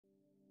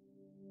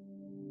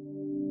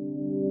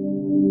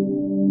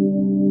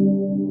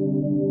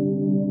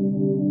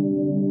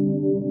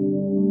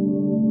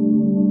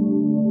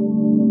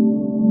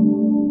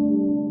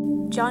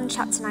John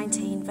chapter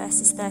 19,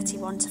 verses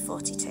 31 to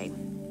 42.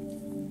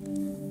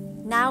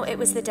 Now it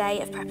was the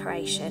day of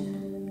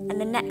preparation,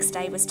 and the next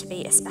day was to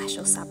be a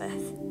special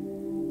Sabbath.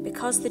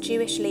 Because the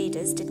Jewish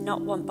leaders did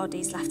not want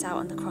bodies left out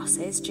on the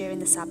crosses during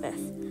the Sabbath,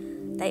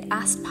 they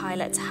asked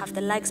Pilate to have the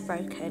legs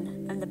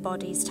broken and the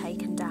bodies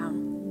taken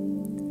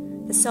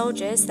down. The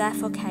soldiers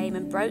therefore came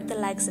and broke the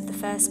legs of the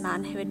first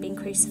man who had been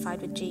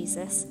crucified with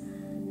Jesus,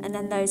 and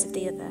then those of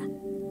the other.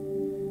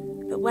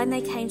 But when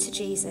they came to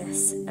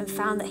Jesus and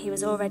found that he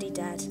was already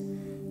dead,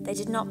 they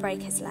did not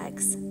break his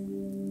legs.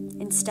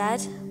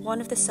 Instead, one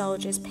of the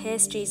soldiers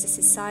pierced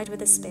Jesus' side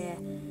with a spear,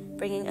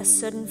 bringing a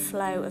sudden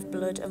flow of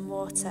blood and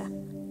water.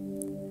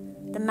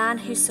 The man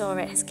who saw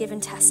it has given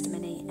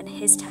testimony, and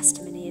his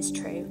testimony is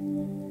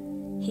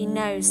true. He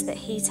knows that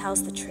he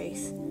tells the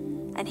truth,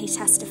 and he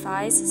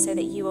testifies so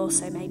that you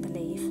also may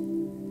believe.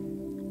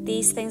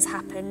 These things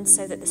happened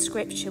so that the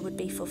scripture would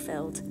be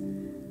fulfilled.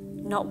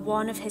 Not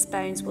one of his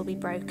bones will be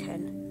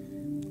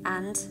broken,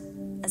 and,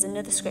 as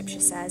another scripture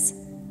says,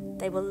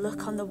 they will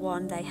look on the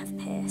one they have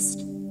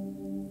pierced.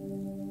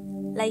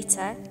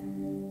 Later,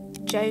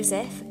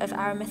 Joseph of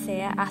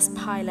Arimathea asked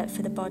Pilate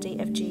for the body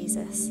of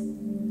Jesus.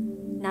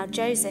 Now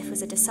Joseph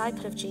was a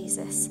disciple of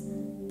Jesus,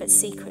 but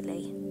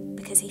secretly,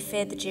 because he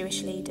feared the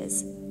Jewish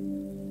leaders.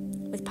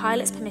 With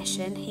Pilate's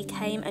permission, he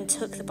came and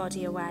took the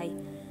body away.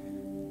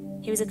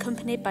 He was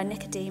accompanied by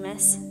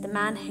Nicodemus, the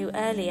man who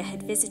earlier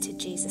had visited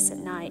Jesus at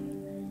night.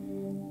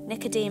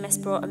 Nicodemus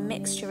brought a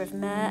mixture of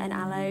myrrh and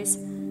aloes,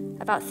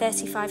 about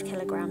 35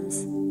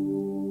 kilograms.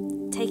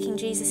 Taking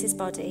Jesus'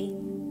 body,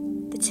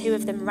 the two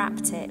of them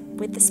wrapped it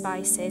with the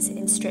spices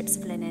in strips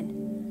of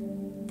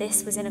linen.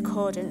 This was in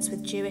accordance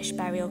with Jewish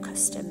burial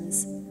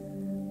customs.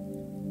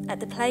 At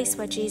the place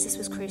where Jesus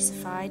was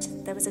crucified,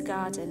 there was a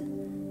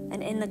garden,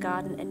 and in the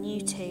garden a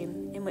new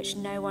tomb in which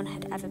no one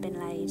had ever been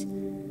laid.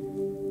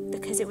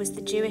 Because it was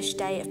the Jewish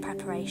day of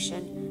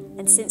preparation,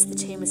 and since the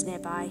tomb was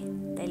nearby,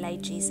 they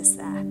laid Jesus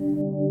there.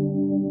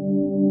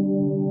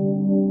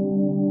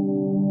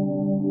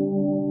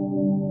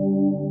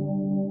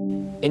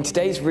 In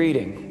today's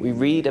reading, we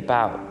read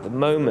about the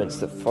moments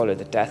that follow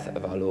the death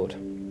of our Lord.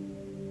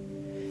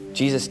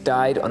 Jesus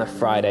died on a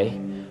Friday,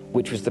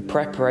 which was the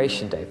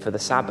preparation day for the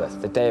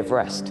Sabbath, the day of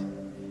rest,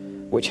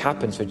 which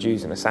happens for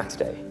Jews on a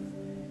Saturday.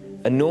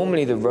 And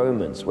normally the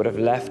Romans would have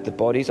left the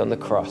bodies on the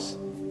cross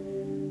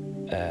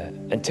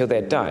until they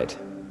had died.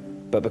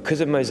 But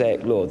because of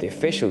Mosaic law, the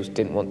officials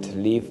didn't want to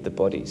leave the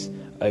bodies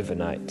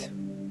overnight.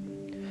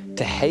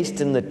 To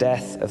hasten the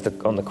death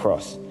on the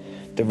cross,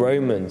 the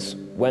Romans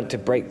went to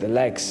break the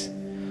legs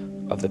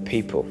of the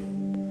people.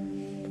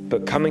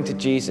 But coming to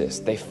Jesus,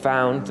 they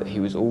found that he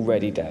was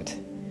already dead.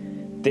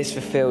 This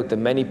fulfilled the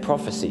many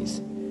prophecies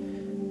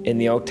in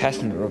the Old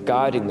Testament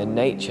regarding the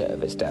nature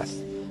of his death,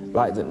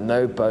 like that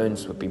no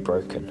bones would be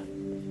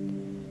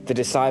broken. The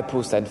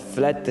disciples then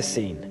fled the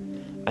scene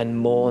and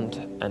mourned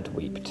and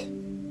wept.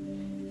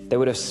 They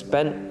would have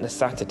spent the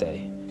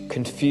Saturday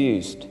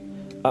confused,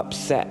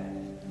 upset,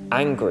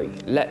 angry,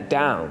 let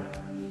down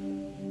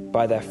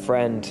by their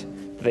friend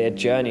they had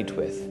journeyed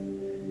with,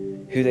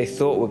 who they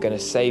thought were going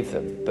to save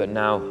them, but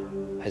now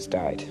has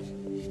died.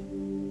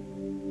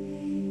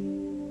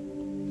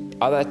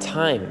 Are there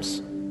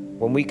times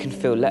when we can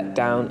feel let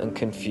down and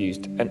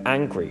confused and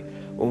angry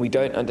when we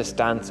don't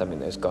understand something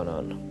that's gone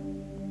on?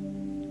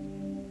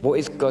 What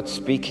is God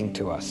speaking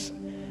to us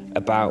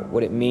about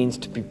what it means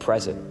to be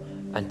present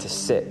and to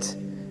sit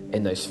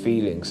in those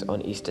feelings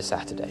on Easter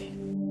Saturday?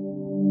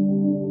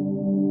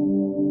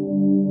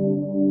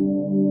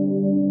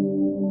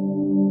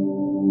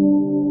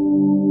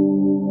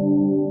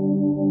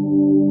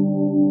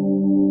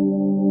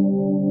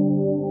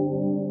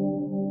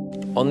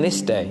 On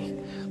this day,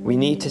 we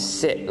need to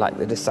sit like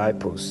the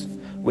disciples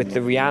with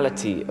the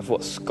reality of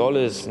what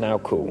scholars now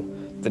call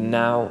the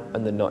now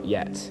and the not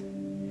yet.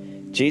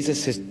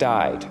 Jesus has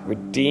died,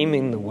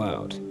 redeeming the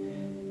world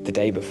the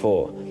day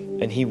before,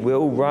 and he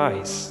will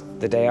rise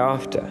the day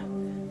after.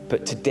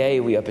 But today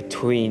we are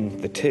between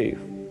the two.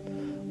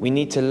 We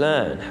need to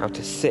learn how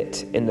to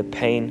sit in the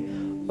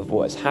pain of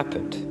what has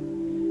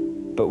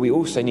happened. But we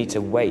also need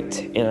to wait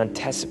in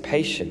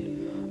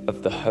anticipation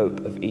of the hope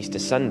of Easter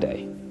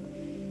Sunday.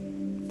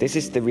 This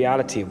is the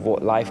reality of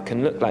what life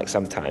can look like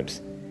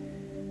sometimes.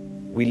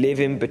 We live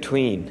in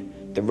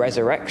between the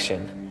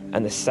resurrection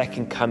and the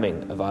second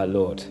coming of our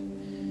Lord.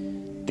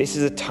 This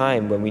is a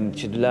time when we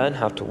should learn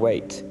how to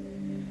wait,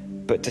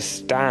 but to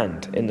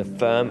stand in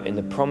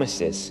the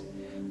promises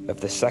of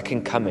the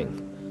second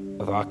coming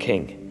of our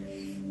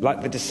King,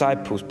 like the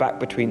disciples back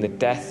between the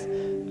death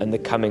and the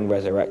coming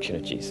resurrection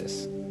of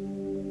Jesus.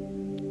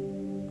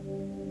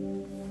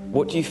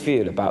 What do you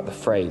feel about the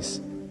phrase,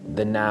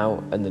 the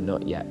now and the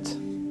not yet?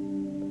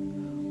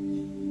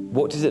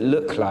 What does it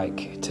look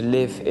like to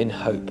live in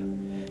hope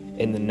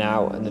in the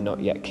now and the not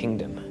yet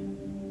kingdom?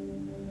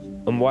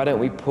 And why don't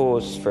we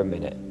pause for a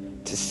minute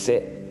to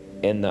sit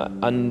in the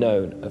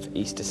unknown of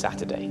Easter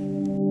Saturday?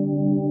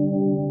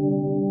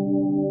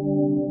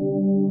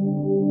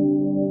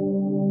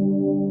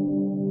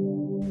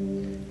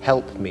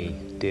 Help me,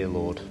 dear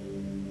Lord,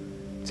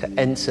 to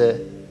enter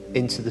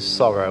into the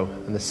sorrow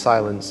and the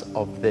silence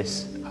of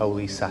this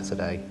Holy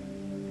Saturday.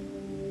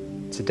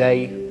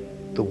 Today,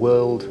 the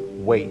world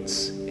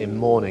waits in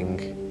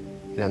mourning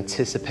in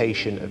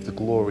anticipation of the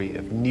glory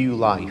of new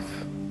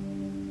life.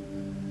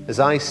 As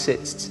I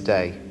sit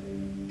today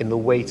in the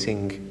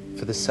waiting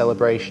for the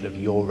celebration of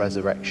your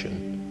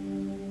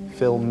resurrection,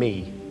 fill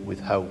me with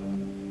hope.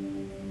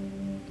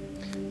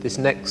 This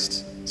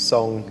next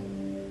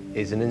song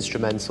is an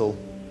instrumental,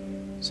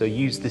 so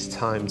use this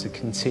time to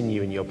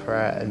continue in your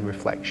prayer and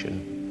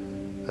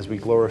reflection as we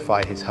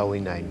glorify his holy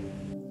name.